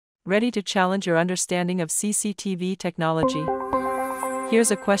Ready to challenge your understanding of CCTV technology? Here's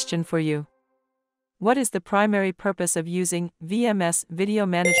a question for you. What is the primary purpose of using VMS video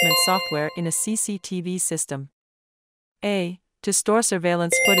management software in a CCTV system? A. To store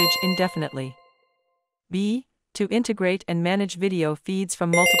surveillance footage indefinitely. B. To integrate and manage video feeds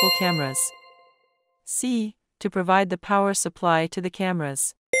from multiple cameras. C. To provide the power supply to the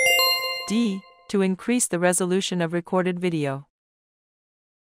cameras. D. To increase the resolution of recorded video.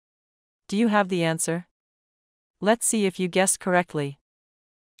 Do you have the answer? Let's see if you guessed correctly.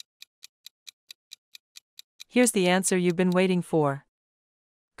 Here's the answer you've been waiting for.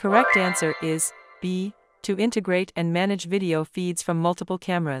 Correct answer is B. To integrate and manage video feeds from multiple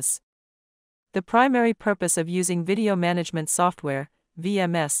cameras. The primary purpose of using video management software,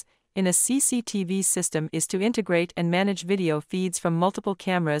 VMS, in a CCTV system is to integrate and manage video feeds from multiple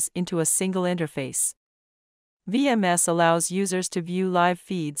cameras into a single interface. VMS allows users to view live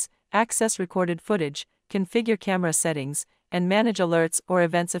feeds, access recorded footage, configure camera settings, and manage alerts or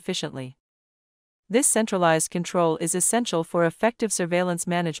events efficiently. This centralized control is essential for effective surveillance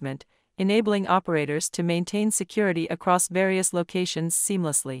management, enabling operators to maintain security across various locations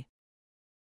seamlessly.